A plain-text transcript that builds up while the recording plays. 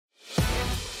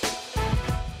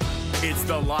It's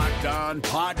the Locked On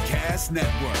Podcast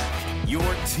Network, your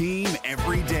team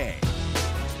every day.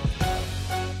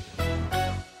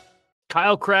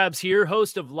 Kyle Krabs here,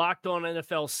 host of Locked On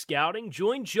NFL Scouting.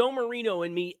 Join Joe Marino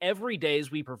and me every day as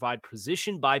we provide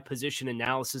position-by-position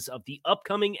analysis of the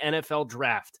upcoming NFL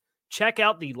Draft. Check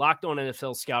out the Locked On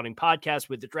NFL Scouting podcast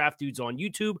with the Draft Dudes on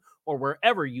YouTube or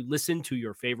wherever you listen to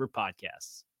your favorite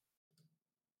podcasts.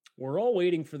 We're all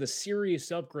waiting for the serious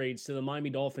upgrades to the Miami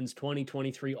Dolphins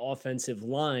 2023 offensive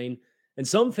line, and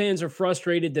some fans are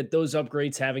frustrated that those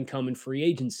upgrades haven't come in free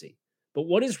agency. But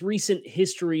what does recent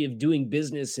history of doing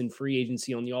business in free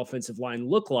agency on the offensive line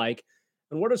look like,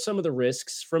 and what are some of the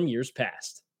risks from years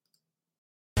past?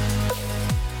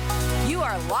 You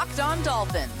are Locked On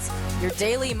Dolphins, your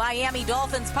daily Miami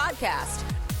Dolphins podcast,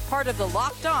 part of the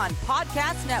Locked On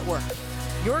Podcast Network,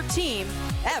 your team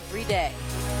every day.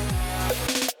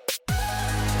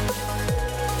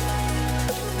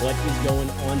 What is going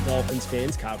on, Dolphins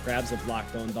fans? Kyle Krabs of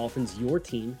Locked On Dolphins, your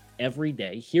team every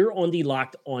day here on the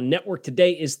Locked On Network.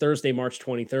 Today is Thursday, March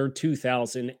 23rd,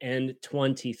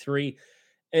 2023.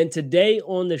 And today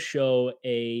on the show,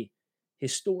 a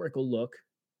historical look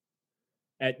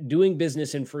at doing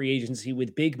business in free agency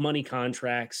with big money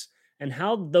contracts and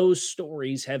how those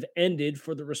stories have ended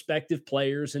for the respective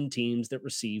players and teams that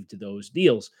received those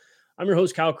deals. I'm your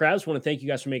host, Kyle Krabs. I want to thank you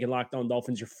guys for making Locked On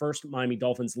Dolphins your first Miami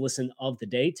Dolphins listen of the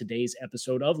day. Today's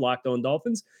episode of Locked On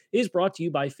Dolphins is brought to you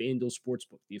by FanDuel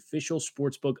Sportsbook, the official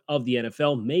sportsbook of the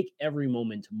NFL. Make every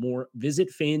moment more.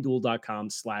 Visit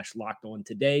FanDuel.com/LockedOn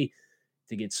today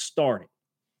to get started.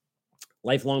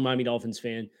 Lifelong Miami Dolphins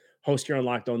fan, host here on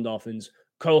Locked On Dolphins,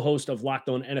 co-host of Locked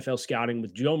On NFL Scouting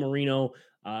with Joe Marino,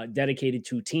 dedicated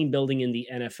to team building in the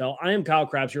NFL. I am Kyle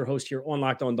Krabs, your host here on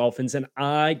Locked On Dolphins, and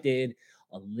I did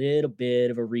a little bit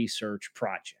of a research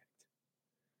project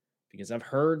because I've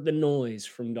heard the noise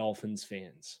from Dolphins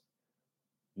fans.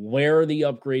 Where are the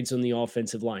upgrades on the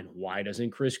offensive line? Why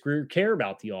doesn't Chris Grier care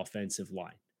about the offensive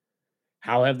line?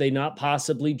 How have they not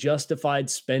possibly justified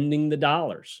spending the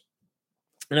dollars?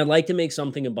 And I'd like to make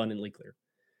something abundantly clear.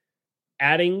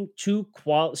 Adding two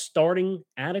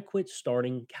adequate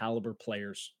starting caliber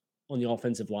players on the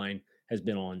offensive line has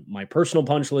been on my personal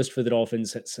punch list for the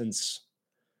Dolphins since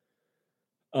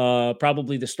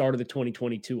probably the start of the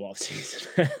 2022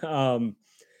 offseason.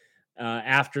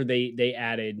 After they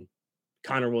added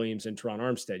Connor Williams and Teron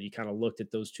Armstead, you kind of looked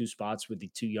at those two spots with the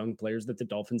two young players that the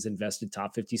Dolphins invested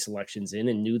top 50 selections in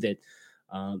and knew that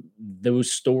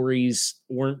those stories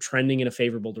weren't trending in a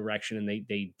favorable direction, and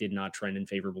they did not trend in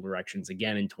favorable directions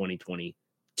again in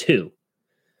 2022.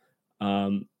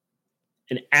 And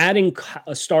adding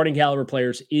starting caliber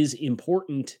players is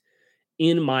important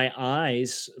in my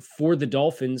eyes for the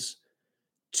Dolphins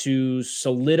to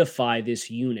solidify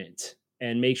this unit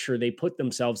and make sure they put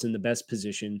themselves in the best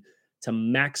position to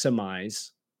maximize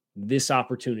this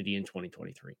opportunity in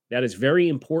 2023. That is very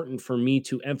important for me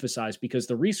to emphasize because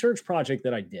the research project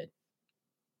that I did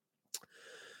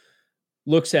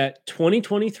looks at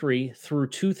 2023 through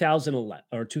 2011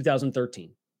 or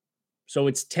 2013. So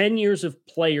it's 10 years of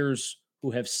players who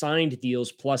have signed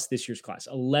deals plus this year's class,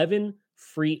 11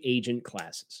 free agent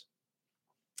classes.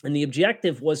 And the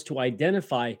objective was to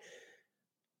identify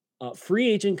free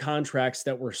agent contracts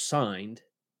that were signed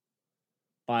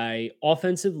by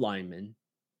offensive linemen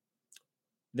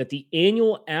that the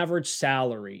annual average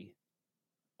salary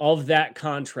of that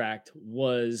contract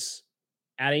was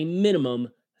at a minimum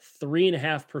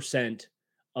 3.5%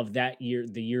 of that year,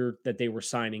 the year that they were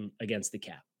signing against the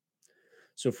cap.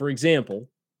 So for example,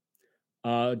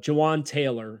 Jawaan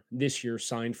Taylor this year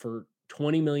signed for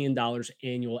 $20 million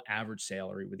annual average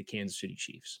salary with the Kansas City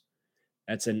Chiefs.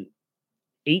 That's an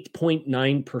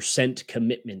 8.9%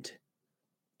 commitment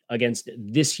against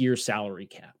this year's salary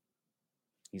cap.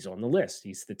 He's on the list.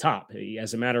 He's the top.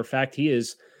 As a matter of fact, he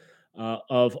is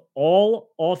of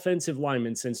all offensive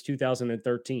linemen since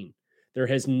 2013. There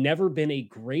has never been a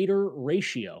greater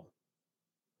ratio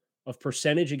of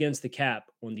percentage against the cap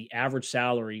on the average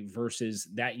salary versus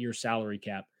that year's salary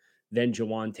cap than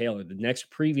Jawaan Taylor. The next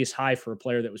previous high for a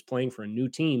player that was playing for a new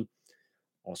team,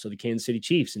 also the Kansas City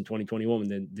Chiefs in 2021,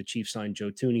 when the Chiefs signed Joe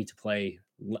Thuney to play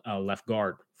left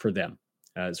guard for them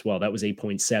as well. That was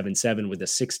 8.77 with a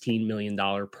 $16 million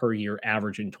per year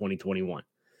average in 2021.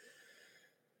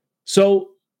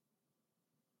 So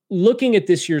looking at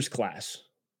this year's class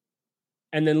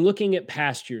and then looking at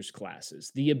past year's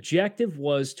classes, the objective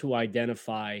was to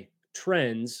identify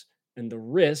trends and the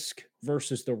risk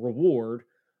versus the reward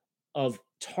of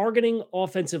targeting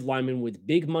offensive linemen with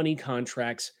big money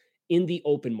contracts in the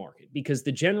open market. Because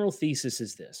the general thesis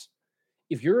is this: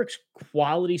 if you're a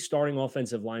quality starting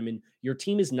offensive lineman, your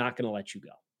team is not going to let you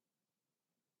go.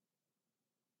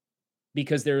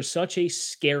 because there is such a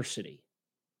scarcity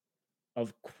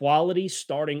of quality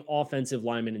starting offensive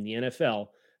linemen in the NFL.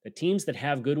 The teams that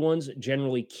have good ones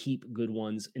generally keep good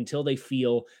ones until they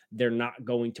feel they're not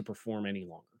going to perform any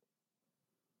longer.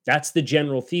 That's the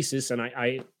general thesis, and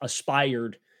I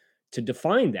aspired to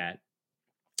define that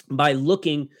by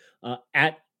looking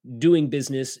at doing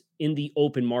business in the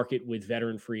open market with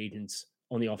veteran free agents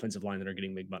on the offensive line that are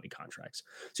getting big money contracts.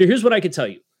 So here's what I could tell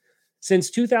you.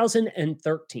 Since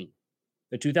 2013,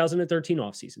 the 2013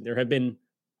 offseason, there have been,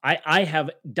 I have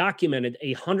documented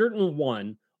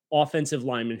 101 offensive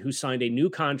linemen who signed a new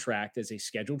contract as a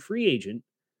scheduled free agent,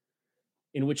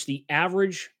 in which the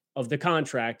average of the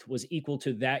contract was equal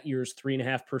to that year's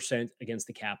 3.5% against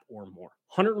the cap or more.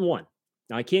 101.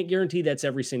 Now, I can't guarantee that's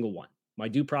every single one. My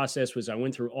due process was I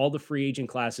went through all the free agent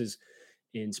classes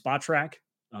in Spot Track,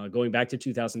 going back to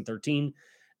 2013,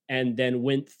 and then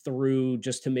went through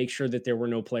just to make sure that there were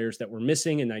no players that were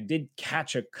missing. And I did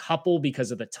catch a couple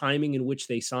because of the timing in which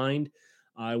they signed.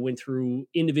 I went through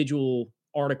individual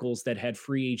articles that had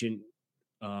free agent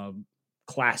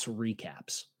class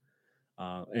recaps.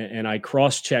 And I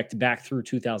cross-checked back through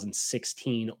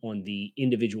 2016 on the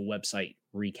individual website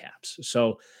recaps.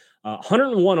 So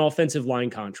 101 offensive line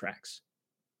contracts.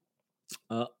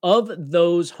 Of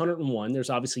those 101, there's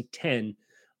obviously 10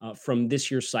 from this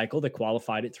year's cycle that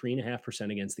qualified at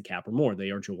 3.5% against the cap or more. They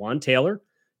are Jawan Taylor,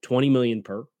 $20 million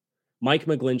per. Mike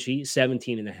McGlinchey,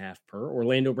 $17.5 per.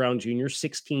 Orlando Brown Jr.,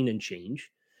 $16 and change.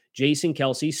 Jason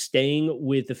Kelce staying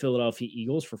with the Philadelphia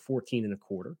Eagles for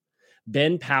 $14.25.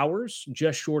 Ben Powers,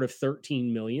 just short of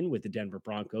 $13 million with the Denver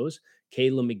Broncos.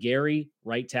 Kayla McGarry,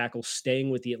 right tackle, staying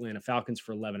with the Atlanta Falcons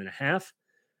for $11.5.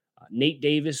 Nate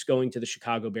Davis going to the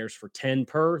Chicago Bears for 10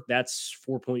 per. That's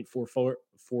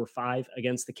 4.45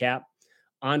 against the cap.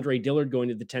 Andre Dillard going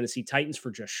to the Tennessee Titans for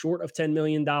just short of $10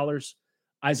 million.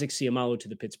 Isaac Seumalo to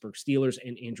the Pittsburgh Steelers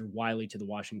and Andrew Wiley to the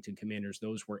Washington Commanders.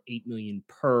 Those were $8 million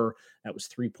per. That was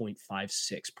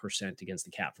 3.56% against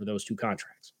the cap for those two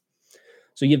contracts.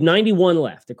 So you have 91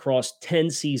 left across 10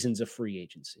 seasons of free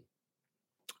agency.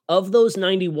 Of those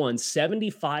 91,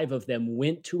 75 of them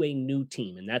went to a new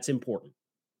team, and that's important.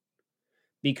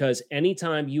 Because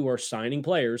anytime you are signing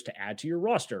players to add to your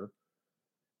roster,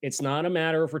 it's not a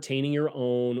matter of retaining your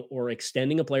own or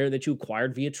extending a player that you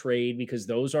acquired via trade, because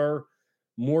those are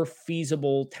more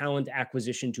feasible talent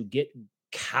acquisition to get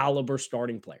caliber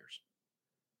starting players.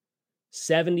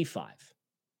 75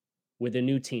 with a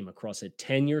new team across a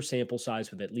 10-year sample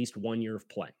size with at least 1 year of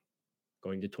play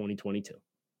going to 2022.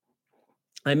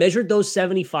 I measured those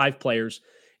 75 players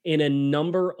in a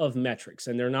number of metrics,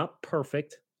 and they're not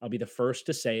perfect. I'll be the first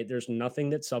to say it. There's nothing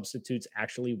that substitutes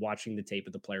actually watching the tape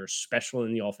of the player, especially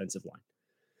in the offensive line.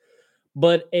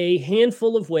 But a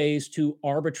handful of ways to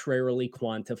arbitrarily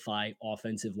quantify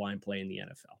offensive line play in the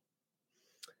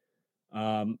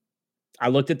NFL. I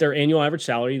looked at their annual average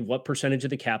salary, what percentage of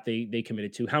the cap they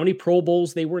committed to, how many Pro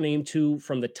Bowls they were named to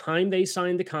from the time they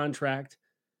signed the contract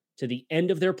to the end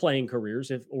of their playing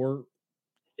careers, or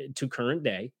to current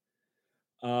day.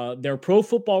 Their Pro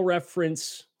Football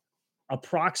Reference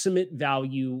approximate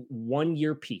value 1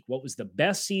 year peak. What was the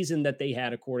best season that they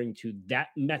had according to that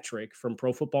metric from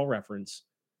Pro Football Reference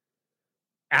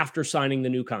after signing the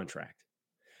new contract?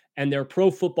 And their Pro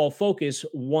Football Focus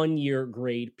 1 year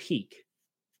grade peak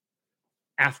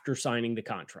after signing the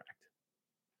contract.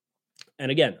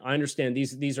 And again, I understand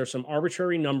these are some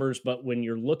arbitrary numbers, but when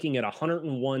you're looking at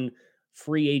 101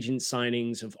 free agent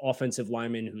signings of offensive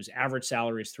linemen whose average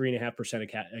salary is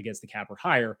 3.5% against the cap or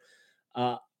higher,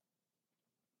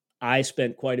 I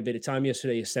spent quite a bit of time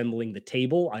yesterday assembling the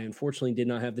table. I unfortunately did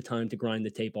not have the time to grind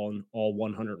the tape on all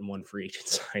 101 free agent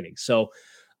signings. So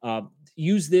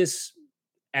use this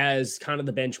as kind of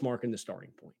the benchmark and the starting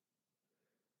point.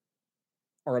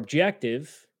 Our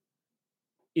objective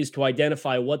is to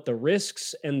identify what the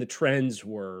risks and the trends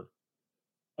were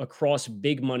across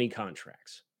big money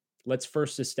contracts. Let's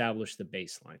first establish the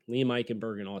baseline. Liam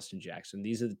Eichenberg and Austin Jackson.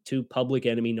 These are the two public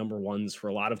enemy number ones for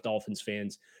a lot of Dolphins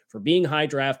fans for being high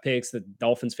draft picks that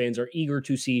Dolphins fans are eager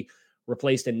to see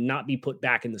replaced and not be put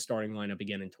back in the starting lineup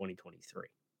again in 2023.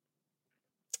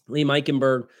 Liam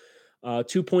Eichenberg,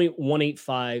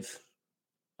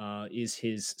 2.185 is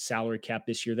his salary cap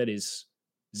this year. That is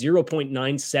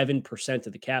 0.97%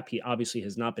 of the cap. He obviously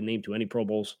has not been named to any Pro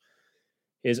Bowls.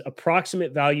 His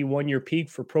approximate value 1 year peak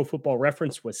for Pro Football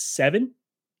Reference was 7.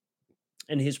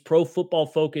 And his Pro Football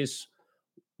Focus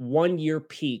 1 year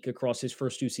peak across his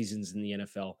first two seasons in the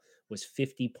NFL was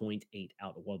 50.8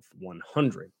 out of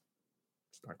 100.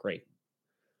 It's not great.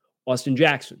 Austin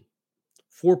Jackson,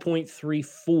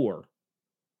 $4.34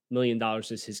 million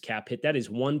is his cap hit. That is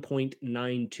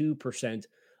 1.92%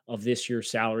 of this year's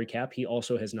salary cap. He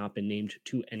also has not been named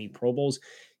to any Pro Bowls.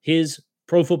 His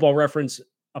Pro Football Reference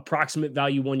approximate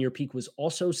value 1-year peak was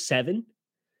also 7.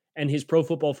 And his Pro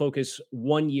Football Focus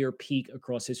 1-year peak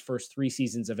across his first 3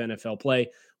 seasons of NFL play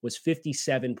was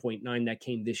 57.9. That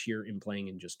came this year in playing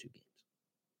in just 2 games.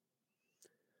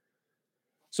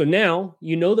 So now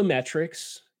you know the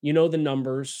metrics, you know the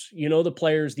numbers, you know the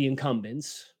players, the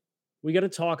incumbents. We got to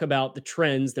talk about the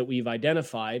trends that we've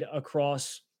identified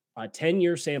across a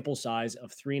 10-year sample size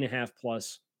of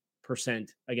 3.5+%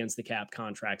 against the cap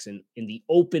contracts in the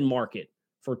open market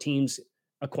for teams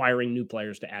acquiring new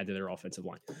players to add to their offensive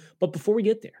line. But before we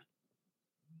get there,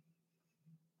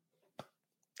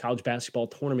 college basketball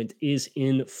tournament is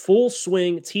in full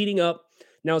swing. It's heating up.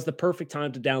 Now is the perfect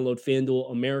time to download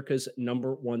FanDuel, America's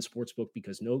 #1 sportsbook,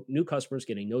 because new customers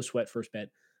get a no-sweat first bet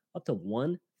up to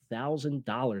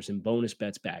 $1,000 in bonus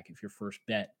bets back if your first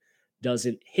bet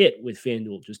doesn't hit with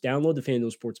FanDuel. Just download the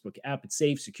FanDuel Sportsbook app. It's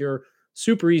safe, secure,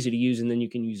 super easy to use, and then you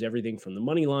can use everything from the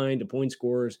money line to point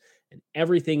scores and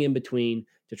everything in between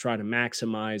to try to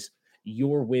maximize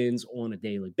your wins on a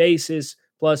daily basis.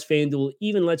 Plus, FanDuel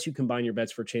even lets you combine your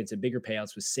bets for a chance at bigger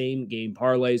payouts with same-game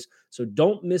parlays. So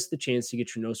don't miss the chance to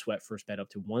get your no-sweat first bet up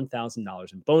to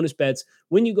 $1,000 in bonus bets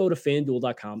when you go to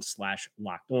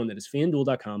FanDuel.com/lockedon. That is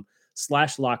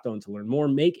FanDuel.com/lockedon to learn more.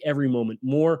 Make every moment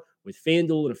more with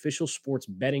FanDuel, an official sports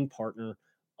betting partner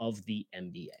of the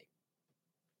NBA.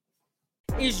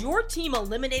 Is your team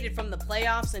eliminated from the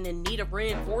playoffs and in need of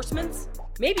reinforcements?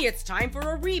 Maybe it's time for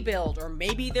a rebuild, or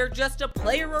maybe they're just a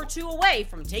player or two away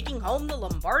from taking home the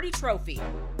Lombardi Trophy.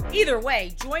 Either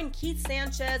way, join Keith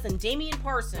Sanchez and Damian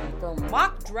Parson for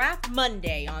Mock Draft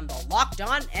Monday on the Locked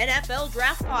On NFL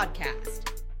Draft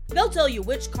Podcast. They'll tell you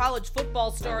which college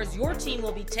football stars your team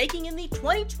will be taking in the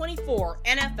 2024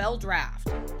 NFL Draft.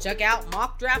 Check out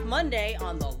Mock Draft Monday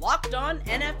on the Locked On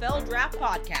NFL Draft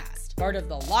Podcast, part of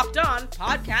the Locked On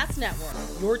Podcast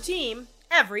Network, your team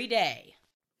every day.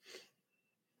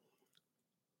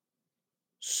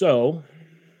 So,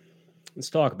 let's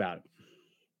talk about it.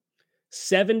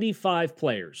 75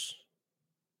 players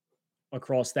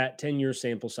across that 10-year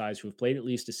sample size who have played at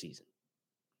least a season.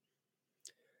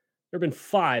 There have been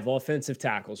 5 offensive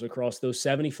tackles across those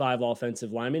 75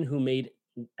 offensive linemen who made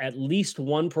at least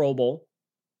one Pro Bowl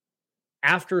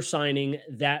after signing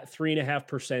that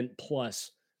 3.5%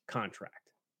 plus contract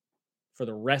for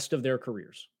the rest of their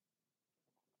careers.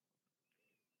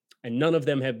 And none of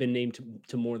them have been named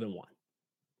to more than one.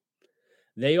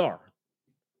 They are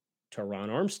Teron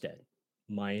Armstead,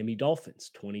 Miami Dolphins,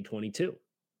 2022.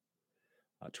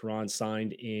 Teron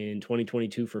signed in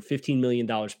 2022 for $15 million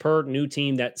per. New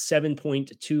team, that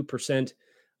 7.2%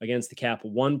 against the cap.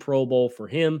 1 Pro Bowl for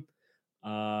him.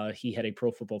 He had a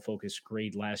Pro Football Focus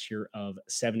grade last year of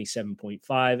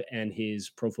 77.5, and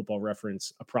his Pro Football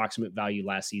Reference approximate value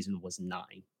last season was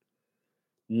 9.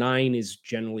 9 is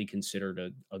generally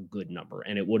considered a good number,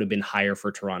 and it would have been higher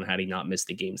for Teron had he not missed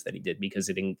the games that he did,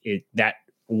 because that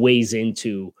weighs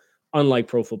into, unlike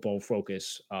Pro Football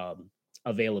Focus,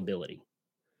 availability.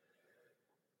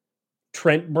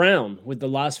 Trent Brown with the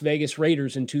Las Vegas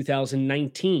Raiders in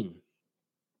 2019.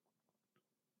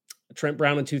 Trent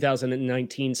Brown in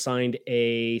 2019 signed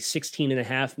a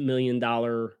 $16.5 million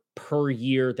per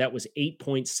year. That was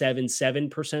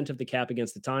 8.77% of the cap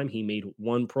against the time. He made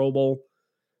 1 Pro Bowl.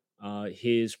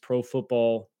 His Pro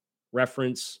Football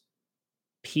Reference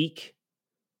peak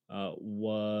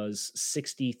was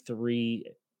 63,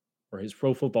 or his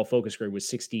Pro Football Focus grade was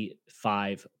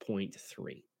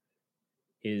 65.3.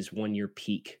 His 1-year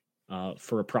peak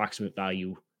for approximate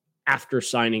value after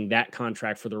signing that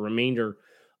contract for the remainder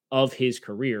of his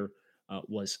career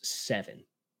was 7.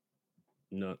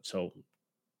 So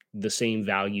the same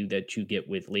value that you get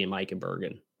with Liam Eichenberg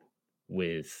and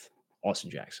with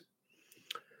Austin Jackson.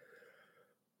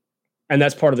 And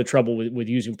that's part of the trouble with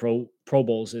using Pro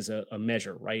Bowls as a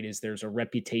measure, right? Is there's a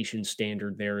reputation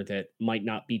standard there that might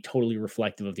not be totally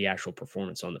reflective of the actual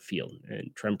performance on the field.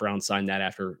 And Trent Brown signed that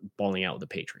after balling out with the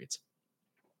Patriots.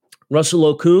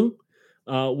 Russell Okung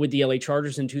with the LA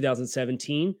Chargers in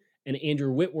 2017, and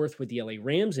Andrew Whitworth with the LA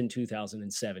Rams in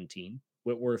 2017.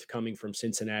 Whitworth coming from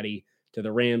Cincinnati to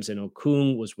the Rams, and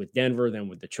Okung was with Denver, then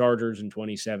with the Chargers in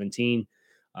 2017.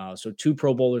 So 2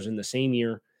 Pro Bowlers in the same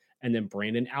year. And then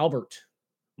Brandon Albert,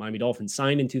 Miami Dolphins,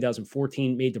 signed in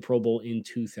 2014, made the Pro Bowl in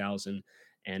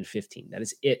 2015. That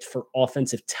is it for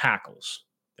offensive tackles.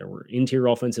 There were interior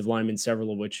offensive linemen,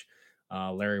 several of which,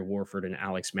 Larry Warford and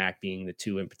Alex Mack being the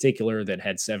 2 in particular, that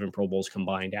had 7 Pro Bowls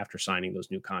combined after signing those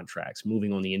new contracts.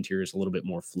 Moving on the interior is a little bit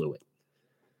more fluid.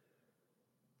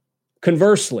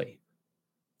 Conversely,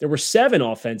 there were 7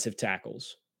 offensive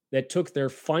tackles that took their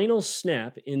final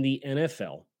snap in the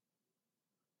NFL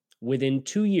within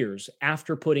 2 years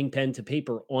after putting pen to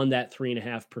paper on that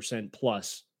 3.5%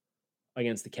 plus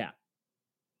against the cap.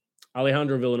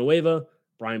 Alejandro Villanueva,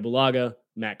 Brian Bulaga,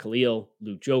 Matt Khalil,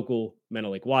 Luke Jokel,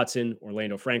 Menelik Watson,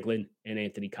 Orlando Franklin, and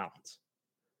Anthony Collins.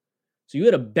 So you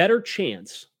had a better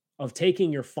chance of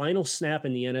taking your final snap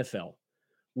in the NFL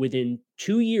within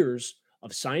 2 years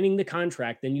of signing the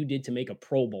contract than you did to make a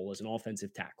Pro Bowl as an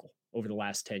offensive tackle over the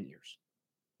last 10 years,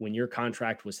 when your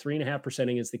contract was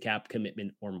 3.5% against the cap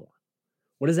commitment or more.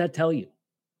 What does that tell you?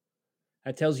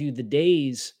 That tells you the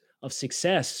days of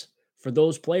success for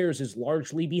those players is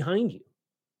largely behind you.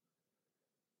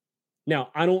 Now,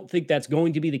 I don't think that's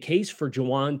going to be the case for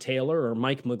Jawaan Taylor or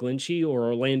Mike McGlinchey or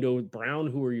Orlando Brown,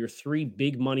 who are your three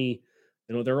big money.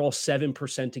 They're all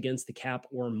 7% against the cap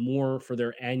or more for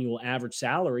their annual average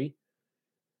salary.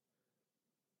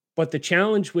 But the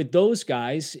challenge with those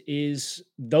guys is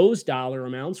those dollar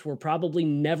amounts were probably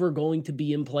never going to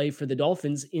be in play for the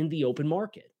Dolphins in the open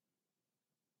market.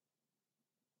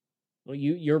 Well,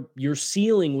 your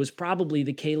ceiling was probably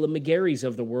the Caleb McGarrys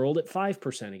of the world at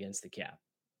 5% against the cap.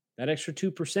 That extra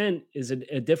 2% is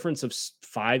a difference of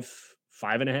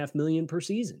 $5.5 million per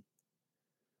season.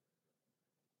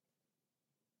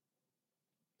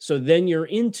 So then you're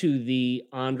into the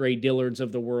Andre Dillards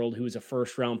of the world, who is a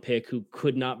first-round pick who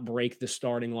could not break the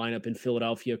starting lineup in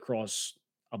Philadelphia across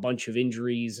a bunch of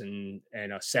injuries, and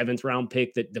a seventh-round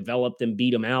pick that developed and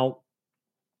beat him out.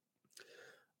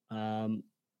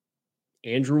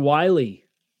 Andrew Wiley,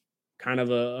 kind of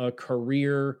a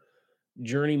career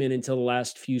journeyman until the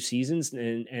last few seasons,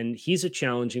 and he's a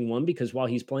challenging one because while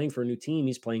he's playing for a new team,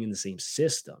 he's playing in the same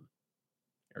system.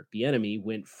 Eric Bieniemy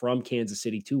went from Kansas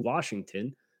City to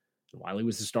Washington. Wiley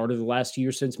was the starter the last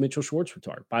year since Mitchell Schwartz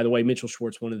retired. By the way, Mitchell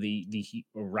Schwartz, one of the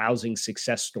rousing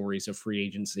success stories of free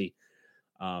agency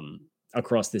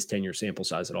across this 10-year sample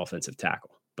size at offensive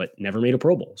tackle, but never made a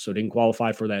Pro Bowl, so didn't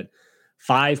qualify for that.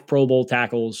 5 Pro Bowl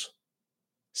tackles,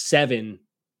 7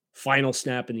 final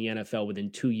snap in the NFL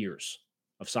within 2 years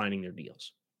of signing their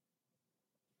deals.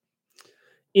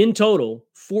 In total,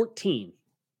 14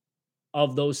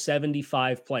 of those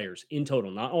 75 players in total,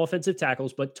 not offensive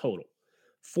tackles, but total,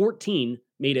 14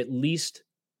 made at least,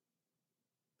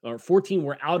 or 14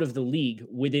 were out of the league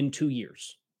within 2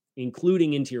 years,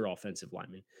 including interior offensive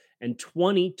linemen, and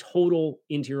 20 total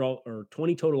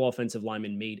offensive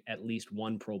linemen made at least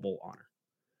one Pro Bowl honor.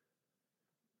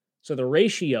 So the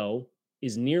ratio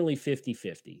is nearly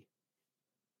 50-50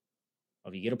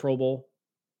 of you get a Pro Bowl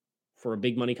for a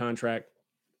big money contract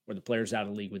or the player's out of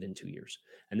the league within 2 years.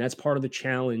 And that's part of the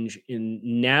challenge in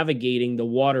navigating the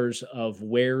waters of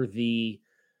where the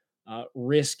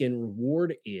risk and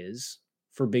reward is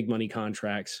for big money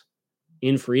contracts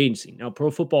in free agency. Now, Pro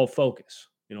Football Focus,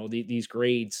 these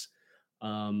grades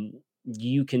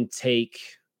you can take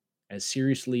as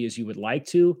seriously as you would like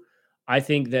to. I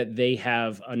think that they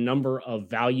have a number of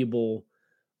valuable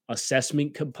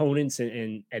assessment components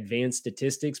and advanced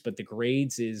statistics, but the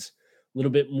grades is a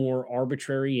little bit more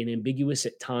arbitrary and ambiguous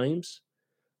at times.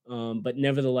 But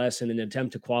nevertheless, in an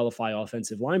attempt to qualify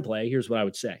offensive line play, here's what I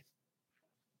would say.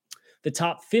 The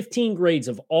top 15 grades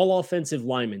of all offensive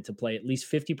linemen to play at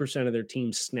least 50% of their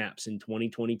team's snaps in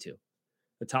 2022.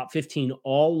 The top 15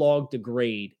 all logged a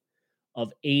grade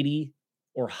of 80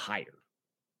 or higher.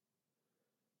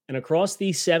 And across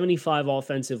these 75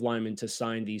 offensive linemen to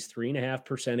sign these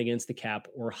 3.5% against the cap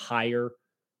or higher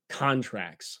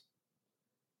contracts,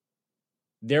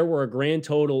 there were a grand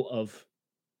total of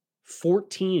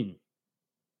 14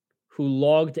 who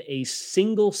logged a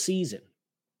single season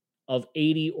of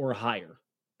 80 or higher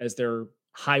as their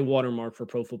high watermark for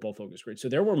Pro Football Focus grade. So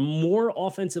there were more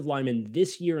offensive linemen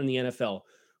this year in the NFL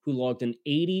who logged an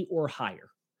 80 or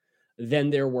higher than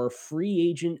there were free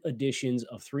agent additions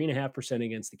of 3.5%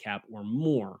 against the cap or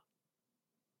more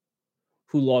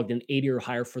who logged an 80 or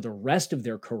higher for the rest of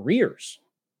their careers.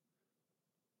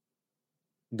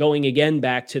 Going again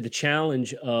back to the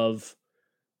challenge of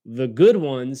the good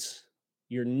ones,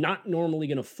 you're not normally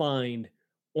going to find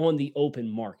on the open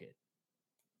market.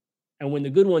 And when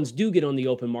the good ones do get on the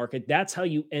open market, that's how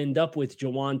you end up with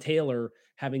Jawaan Taylor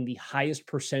having the highest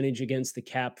percentage against the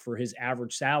cap for his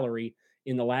average salary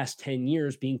in the last 10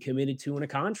 years being committed to in a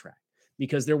contract.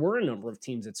 Because there were a number of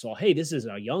teams that saw, hey, this is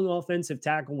a young offensive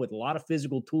tackle with a lot of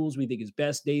physical tools. We think his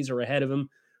best days are ahead of him.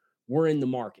 We're in the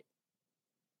market.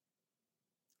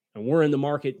 And we're in the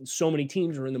market. So many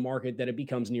teams are in the market that it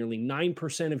becomes nearly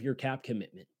 9% of your cap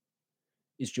commitment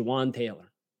is Jawaan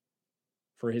Taylor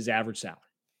for his average salary.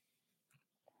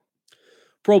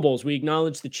 Pro Bowls. We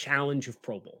acknowledge the challenge of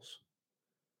Pro Bowls.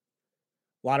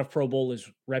 A lot of Pro Bowl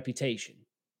is reputation.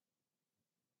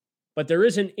 But there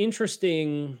is an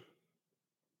interesting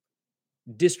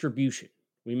distribution.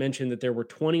 We mentioned that there were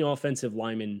 20 offensive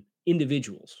linemen,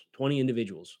 20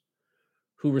 individuals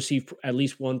who received at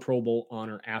least one Pro Bowl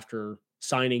honor after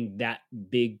signing that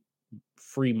big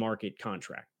free market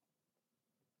contract.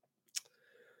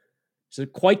 So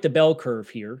quite the bell curve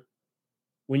here.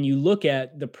 When you look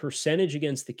at the percentage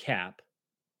against the cap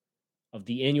of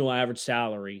the annual average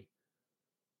salary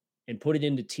and put it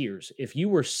into tiers, if you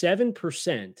were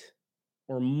 7%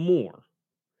 or more,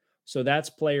 so that's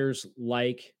players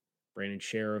like Brandon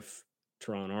Sheriff,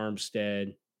 Teron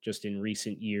Armstead. Just in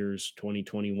recent years,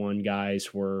 2021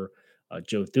 guys were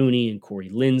Joe Thuney and Corey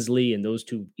Linsley, and those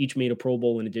two each made a Pro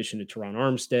Bowl in addition to Teron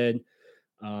Armstead.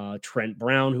 Trent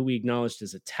Brown, who we acknowledged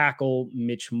as a tackle.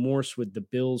 Mitch Morse with the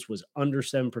Bills was under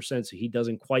 7%, so he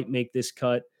doesn't quite make this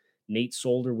cut. Nate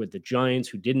Solder with the Giants,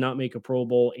 who did not make a Pro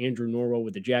Bowl. Andrew Norwell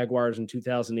with the Jaguars in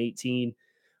 2018.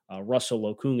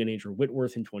 Russell Okung and Andrew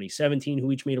Whitworth in 2017,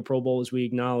 who each made a Pro Bowl, as we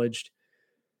acknowledged.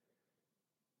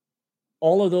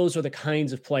 All of those are the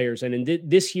kinds of players. And in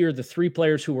this year, the three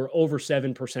players who were over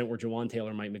 7% were Jawan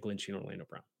Taylor, Mike McGlinchey, and Orlando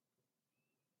Brown.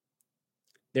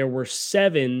 There were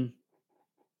 7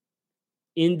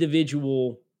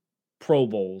 individual Pro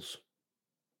Bowls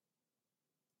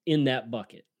in that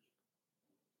bucket.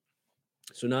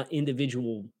 So not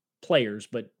individual players,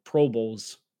 but Pro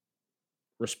Bowls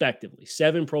respectively.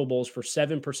 7 Pro Bowls for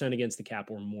 7% against the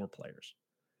cap or more players.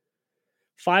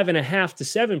 5.5 to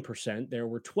 7%, there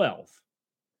were 12.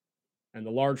 And the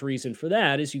large reason for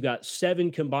that is you got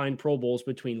 7 combined Pro Bowls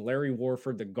between Larry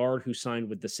Warford, the guard who signed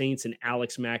with the Saints, and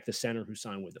Alex Mack, the center who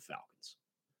signed with the Falcons.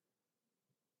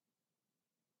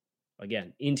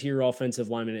 Again, interior offensive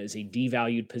lineman is a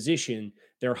devalued position.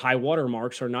 Their high water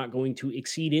marks are not going to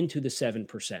exceed into the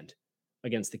 7%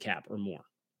 against the cap or more.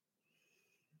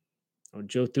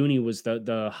 Joe Thuney was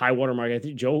the high water mark. I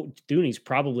think Joe Thuney's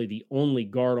probably the only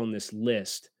guard on this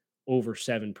list over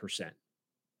 7%.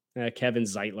 Kevin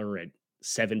Zeitler at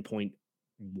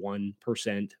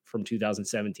 7.1% from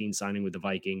 2017, signing with the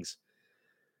Vikings.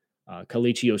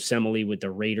 Kalichi Osemele with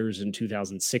the Raiders in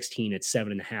 2016 at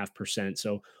 7.5%.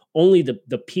 So only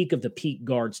the peak of the peak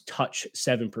guards touch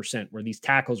 7%, where these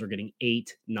tackles are getting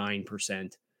 8,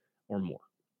 9% or more.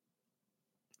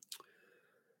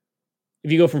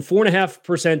 If you go from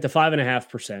 4.5% to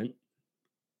 5.5%,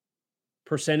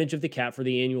 percentage of the cap for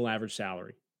the annual average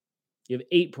salary, you have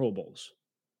 8 Pro Bowls.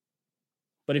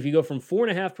 But if you go from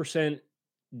 4.5%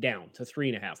 down to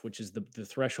 3.5%, which is the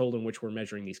threshold in which we're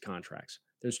measuring these contracts,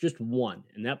 there's just one,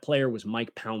 and that player was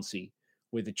Mike Pouncey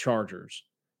with the Chargers.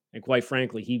 And quite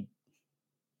frankly, he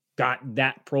got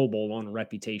that Pro Bowl on a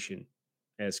reputation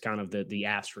as kind of the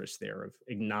asterisk there of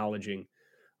acknowledging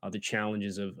the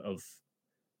challenges of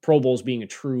Pro Bowls being a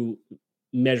true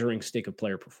measuring stick of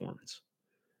player performance.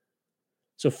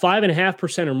 So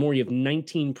 5.5% or more, you have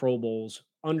 19 Pro Bowls.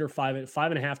 Under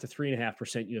 5.5 to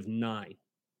 3.5%, you have 9.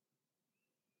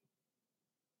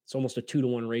 It's almost a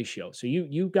 2-to-1 ratio. So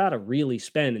you got to really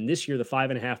spend. And this year, the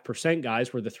 5.5%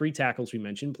 guys were the 3 tackles we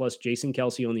mentioned, plus Jason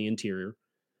Kelce on the interior,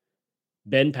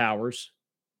 Ben Powers,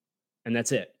 and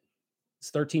that's it.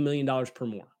 It's $13 million per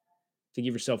more to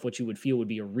give yourself what you would feel would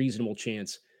be a reasonable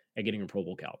chance at getting a Pro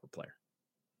Bowl caliber player.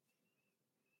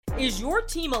 Is your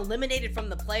team eliminated from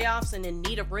the playoffs and in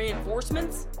need of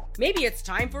reinforcements? Maybe it's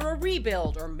time for a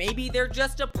rebuild, or maybe they're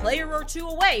just a player or two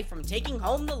away from taking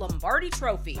home the Lombardi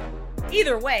Trophy.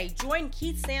 Either way, join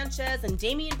Keith Sanchez and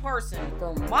Damian Parson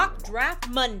for Mock Draft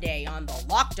Monday on the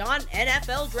Locked On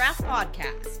NFL Draft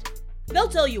Podcast. They'll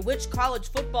tell you which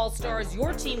college football stars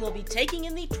your team will be taking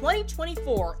in the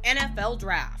 2024 NFL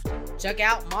Draft. Check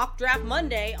out Mock Draft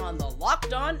Monday on the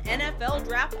Locked On NFL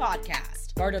Draft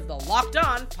Podcast, part of the Locked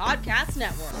On Podcast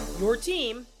Network, your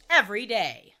team every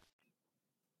day.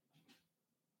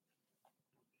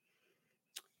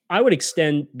 I would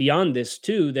extend beyond this,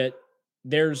 too, that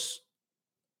there's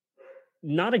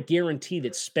not a guarantee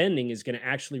that spending is going to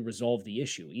actually resolve the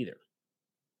issue either.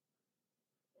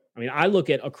 I mean, I look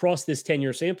at across this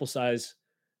 10-year sample size,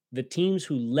 the teams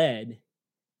who led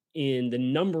in the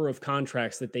number of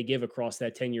contracts that they give across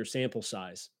that 10-year sample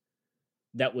size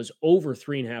that was over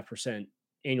 3.5%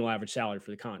 annual average salary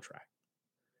for the contract.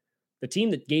 The team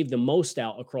that gave the most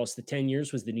out across the 10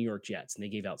 years was the New York Jets, and they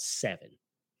gave out 7.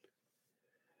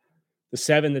 The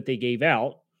 7 that they gave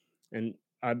out, and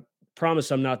I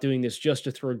promise I'm not doing this just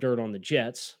to throw dirt on the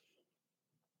Jets,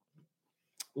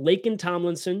 Laken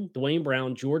Tomlinson, Dwayne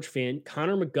Brown, George Fant,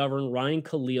 Connor McGovern, Ryan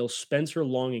Khalil, Spencer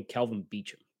Long, and Kelvin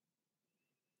Beachum.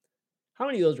 How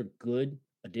many of those are good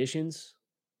additions?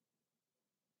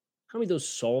 How many of those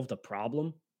solved a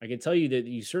problem? I can tell you that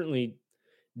you certainly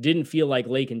Didn't feel like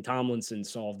Laken Tomlinson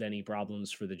solved any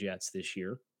problems for the Jets this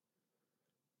year.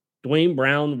 Dwayne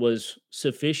Brown was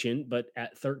sufficient, but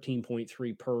at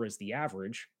 13.3 per is the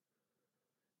average.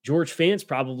 George Fant's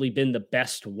probably been the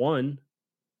best one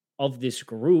of this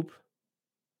group.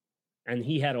 And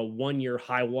he had a 1-year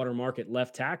high water mark at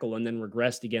left tackle and then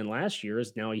regressed again last year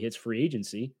as now he hits free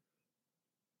agency.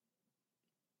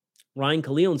 Ryan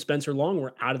Khalil and Spencer Long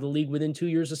were out of the league within 2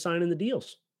 years of signing the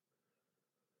deals.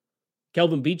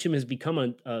 Kelvin Beachum has become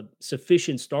a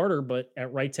sufficient starter, but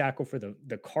at right tackle for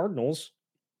the Cardinals.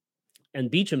 And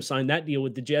Beachum signed that deal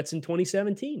with the Jets in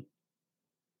 2017.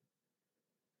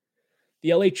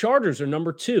 The LA Chargers are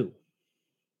number 2.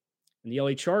 And the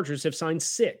LA Chargers have signed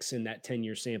 6 in that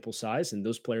 10-year sample size. And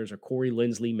those players are Corey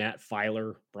Linsley, Matt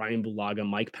Filer, Brian Bulaga,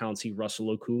 Mike Pouncey,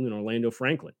 Russell Okung, and Orlando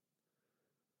Franklin.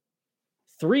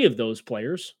 3 of those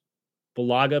players,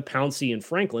 Bulaga, Pouncey, and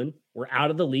Franklin, were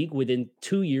out of the league within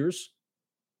 2 years,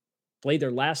 played their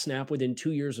last snap within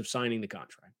 2 years of signing the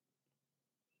contract.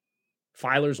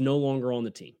 Filer's no longer on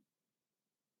the team.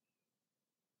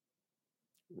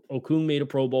 Okung made a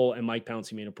Pro Bowl, and Mike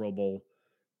Pouncey made a Pro Bowl.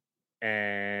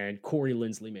 And Corey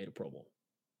Linsley made a Pro Bowl.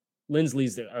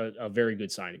 Linsley's a very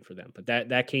good signing for them, but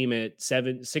that came at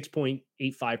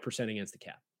 6.85% against the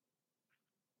cap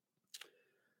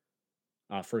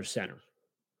for a center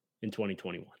in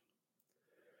 2021.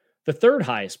 The third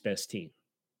highest best team,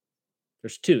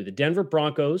 there's 2, the Denver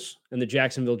Broncos and the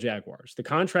Jacksonville Jaguars. The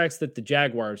contracts that the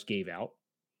Jaguars gave out,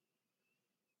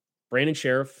 Brandon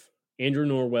Sheriff, Andrew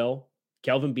Norwell,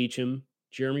 Kelvin Beachum,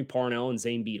 Jeremy Parnell, and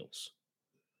Zane Beadles.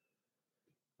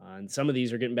 And some of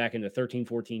these are getting back into 13,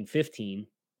 14, 15,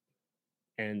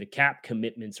 and the cap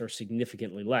commitments are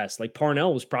significantly less. Like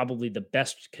Parnell was probably the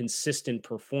best consistent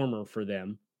performer for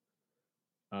them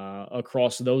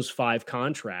across those 5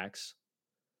 contracts,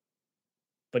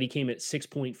 but he came at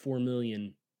 $6.4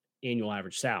 million annual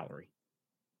average salary.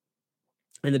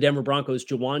 And the Denver Broncos,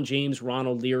 Jawan James,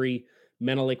 Ronald Leary,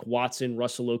 Menelik Watson,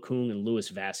 Russell Okung, and Luis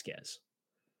Vasquez.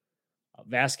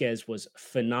 Vasquez was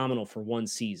phenomenal for 1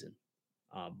 season.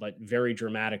 But very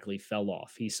dramatically fell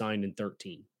off. He signed in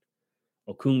 13.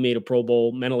 Okung made a Pro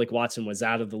Bowl. Menelik Watson was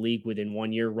out of the league within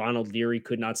 1 year. Ronald Leary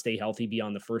could not stay healthy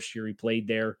beyond the first year he played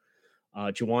there.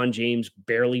 Jawan James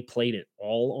barely played at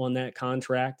all on that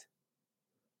contract.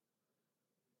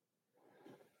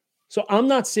 So I'm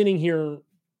not sitting here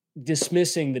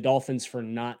dismissing the Dolphins for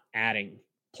not adding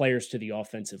players to the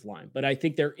offensive line, but I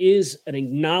think there is an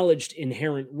acknowledged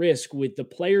inherent risk with the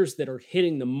players that are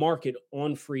hitting the market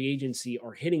on free agency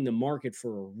are hitting the market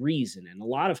for a reason. And a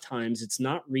lot of times it's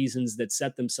not reasons that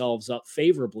set themselves up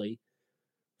favorably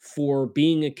for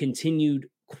being a continued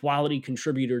quality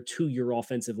contributor to your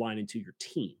offensive line and to your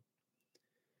team.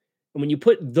 And when you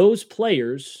put those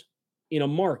players in a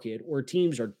market where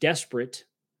teams are desperate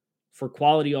for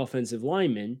quality offensive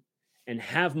linemen and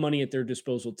have money at their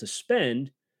disposal to spend,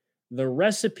 the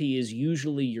recipe is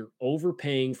usually you're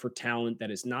overpaying for talent that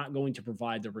is not going to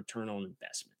provide the return on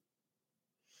investment.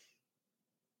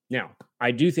 Now,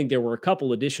 I do think there were a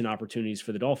couple addition opportunities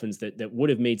for the Dolphins that would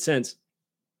have made sense.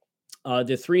 The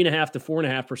 3.5 to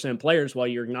 4.5% players, while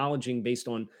you're acknowledging based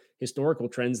on historical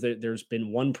trends that there's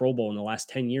been 1 Pro Bowl in the last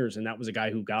 10 years, and that was a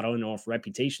guy who got on off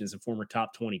reputation as a former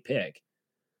top 20 pick.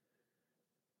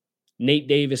 Nate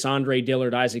Davis, Andre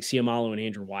Dillard, Isaac Seumalo, and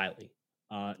Andrew Wiley.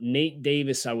 Nate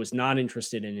Davis, I was not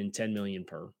interested in $10 million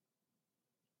per.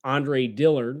 Andre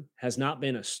Dillard has not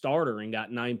been a starter and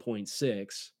got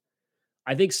 9.6.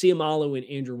 I think Seumalo and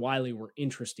Andrew Wiley were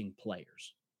interesting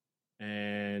players.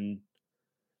 And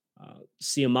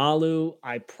Seumalo,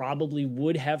 I probably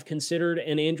would have considered,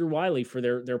 and Andrew Wiley for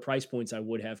their price points, I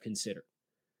would have considered.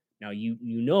 Now, you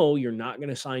know you're not going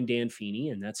to sign Dan Feeney,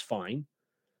 and that's fine.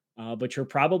 But you're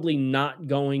probably not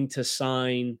going to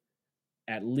sign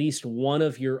at least one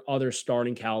of your other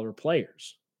starting caliber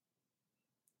players.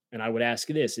 And I would ask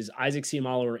you this, is Isaac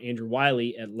Seumalo or Andrew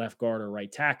Wiley at left guard or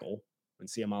right tackle, when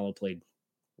Seumalo played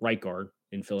right guard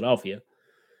in Philadelphia,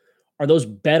 are those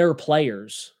better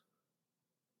players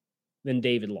than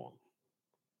David Long,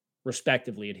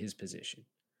 respectively, at his position?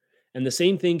 And the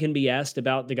same thing can be asked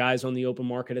about the guys on the open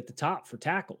market at the top for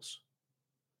tackles.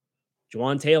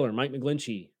 Jawan Taylor, Mike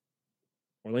McGlinchey,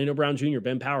 Orlando Brown Jr.,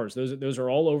 Ben Powers, those are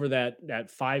all over that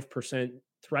 5%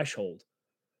 threshold.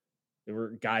 There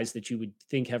were guys that you would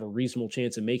think have a reasonable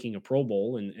chance of making a Pro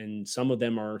Bowl, and some of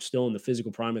them are still in the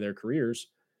physical prime of their careers.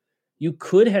 You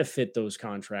could have fit those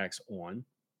contracts on,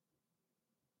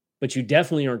 but you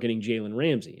definitely aren't getting Jalen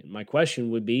Ramsey. And my question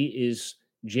would be, is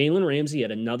Jalen Ramsey at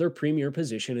another premier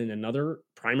position and another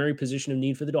primary position of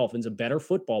need for the Dolphins a better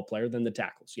football player than the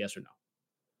tackles? Yes or no?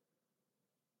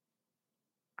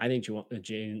 I think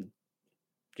Jalen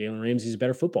Ramsey's a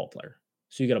better football player.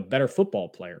 So you got a better football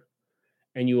player,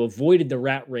 and you avoided the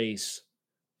rat race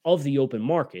of the open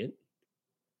market,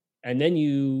 and then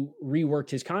you reworked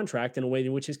his contract in a way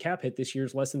in which his cap hit this year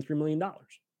is less than $3 million.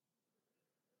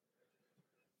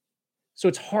 So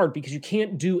it's hard because you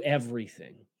can't do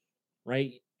everything,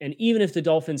 right? And even if the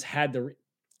Dolphins had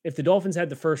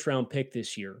the first round pick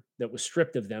this year that was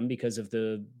stripped of them because of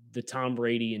the Tom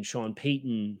Brady and Sean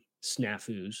Payton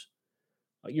snafus,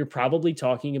 you're probably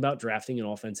talking about drafting an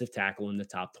offensive tackle in the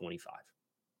top 25.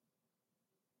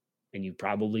 And you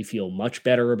probably feel much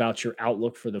better about your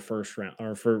outlook for the first round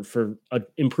or for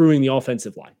improving the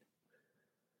offensive line.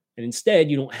 And instead,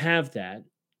 you don't have that.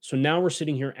 So now we're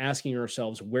sitting here asking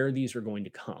ourselves where these are going to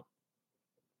come.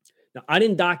 Now, I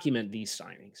didn't document these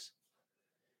signings,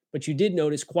 but you did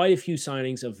notice quite a few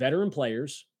signings of veteran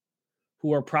players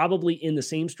who are probably in the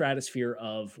same stratosphere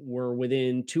of we're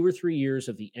within 2 or 3 years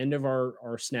of the end of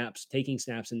our snaps, taking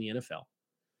snaps in the NFL.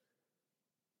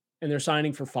 And they're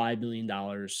signing for $5 million,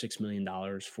 $6 million,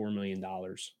 $4 million.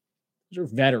 Those are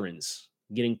veterans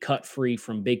getting cut free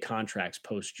from big contracts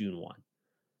post June 1.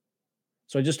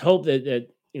 So I just hope that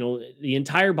the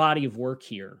entire body of work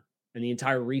here and the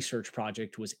entire research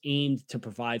project was aimed to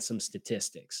provide some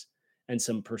statistics and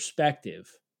some perspective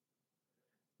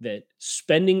that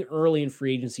spending early in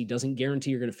free agency doesn't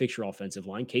guarantee you're going to fix your offensive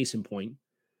line. Case in point,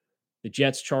 the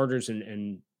Jets, Chargers,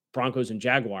 and Broncos and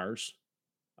Jaguars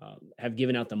have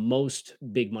given out the most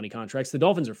big money contracts. The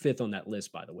Dolphins are 5th on that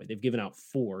list, by the way. They've given out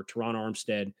 4: Teron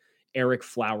Armstead, Eric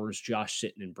Flowers, Josh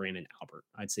Sitton, and Brandon Albert.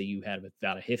 I'd say you had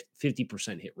about a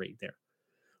 50% hit rate there,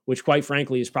 which quite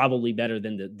frankly is probably better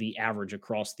than the average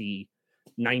across the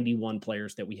 91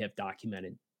 players that we have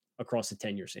documented across the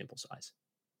 10-year sample size.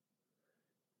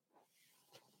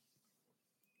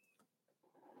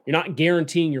 You're not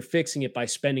guaranteeing you're fixing it by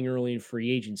spending early in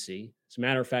free agency. As a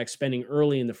matter of fact, spending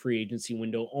early in the free agency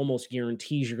window almost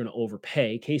guarantees you're going to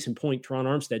overpay. Case in point, Teron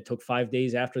Armstead took 5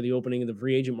 days after the opening of the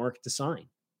free agent market to sign.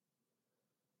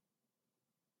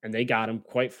 And they got him,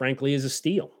 quite frankly, as a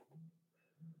steal.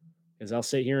 As I'll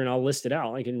sit here and I'll list it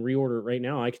out. I can reorder it right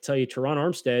now. I can tell you Teron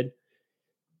Armstead,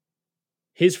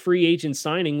 his free agent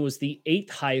signing was the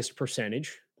 8th highest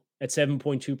percentage at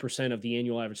 7.2% of the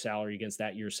annual average salary against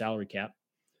that year's salary cap.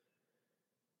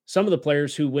 Some of the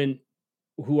players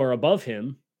who are above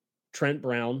him, Trent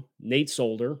Brown, Nate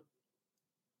Solder,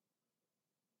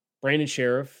 Brandon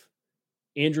Sheriff,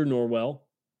 Andrew Norwell,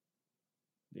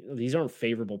 these aren't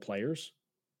favorable players.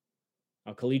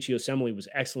 Kalichi Osemele was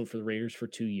excellent for the Raiders for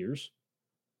 2 years.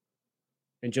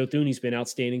 And Joe Thuney's been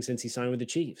outstanding since he signed with the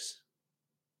Chiefs.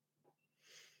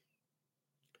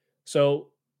 So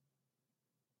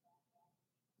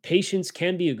patience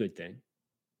can be a good thing.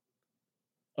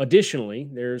 Additionally,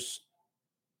 there's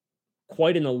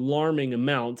quite an alarming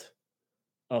amount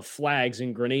of flags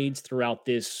and grenades throughout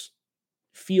this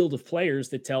field of players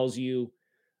that tells you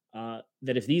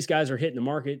that if these guys are hitting the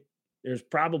market, there's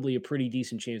probably a pretty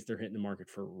decent chance they're hitting the market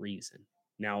for a reason.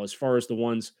 Now, as far as the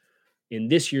ones in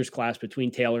this year's class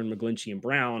between Taylor and McGlinchey and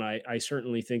Brown, I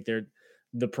certainly think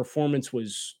the performance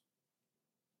was,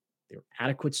 they were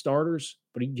adequate starters.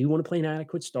 But do you want to play an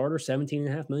adequate starter,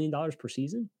 $17.5 million per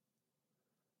season?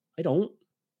 I don't.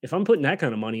 If I'm putting that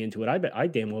kind of money into it, I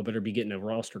damn well better be getting a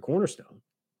roster cornerstone.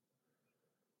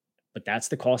 But that's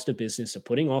the cost of business of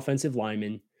putting offensive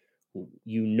linemen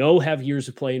who have years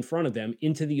of play in front of them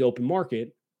into the open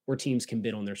market where teams can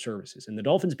bid on their services. And the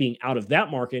Dolphins being out of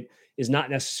that market is not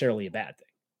necessarily a bad thing.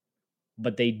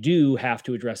 But they do have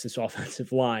to address this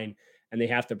offensive line, and they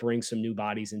have to bring some new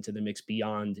bodies into the mix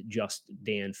beyond just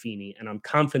Dan Feeney. And I'm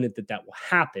confident that will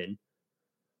happen.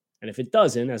 And if it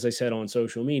doesn't, as I said on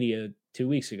social media 2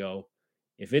 weeks ago,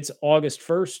 if it's August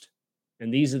 1st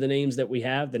and these are the names that we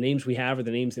have, the names we have are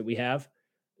the names that we have,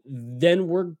 then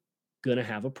we're going to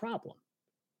have a problem.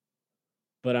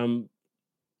 But I'm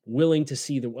willing to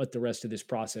see what the rest of this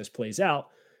process plays out,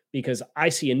 because I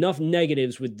see enough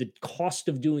negatives with the cost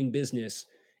of doing business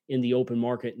in the open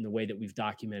market in the way that we've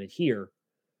documented here,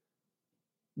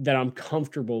 that I'm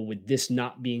comfortable with this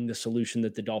not being the solution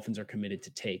that the Dolphins are committed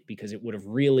to take, because it would have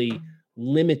really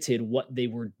limited what they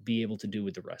would be able to do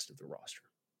with the rest of the roster.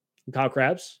 I'm Kyle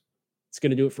Krabs. It's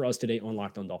going to do it for us today on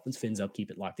Locked On Dolphins. Fins up,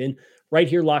 keep it locked in. Right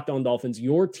here, Locked On Dolphins,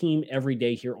 your team every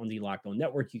day here on the Locked On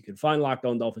Network. You can find Locked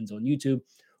On Dolphins on YouTube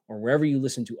or wherever you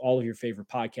listen to all of your favorite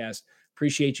podcasts.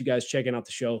 Appreciate you guys checking out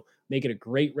the show. Make it a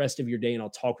great rest of your day, and I'll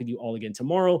talk with you all again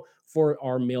tomorrow for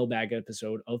our mailbag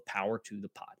episode of Power to the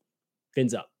Pod.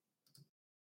 Fins up.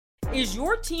 Is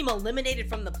your team eliminated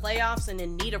from the playoffs and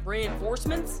in need of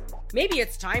reinforcements? Maybe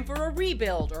it's time for a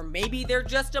rebuild, or maybe they're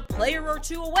just a player or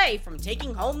two away from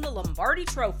taking home the Lombardi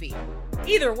Trophy.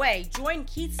 Either way, join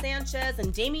Keith Sanchez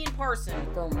and Damian Parson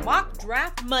for Mock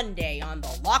Draft Monday on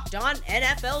the Locked On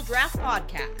NFL Draft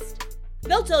Podcast.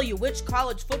 They'll tell you which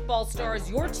college football stars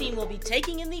your team will be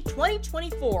taking in the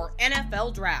 2024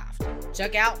 NFL Draft.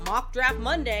 Check out Mock Draft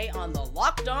Monday on the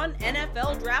Locked On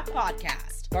NFL Draft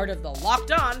Podcast, part of the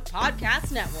Locked On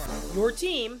Podcast Network, your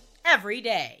team every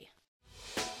day.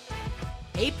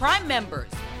 Hey, Prime members,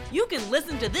 you can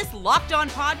listen to this Locked On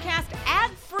podcast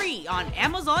ad-free on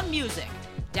Amazon Music.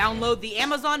 Download the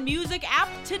Amazon Music app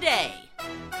today.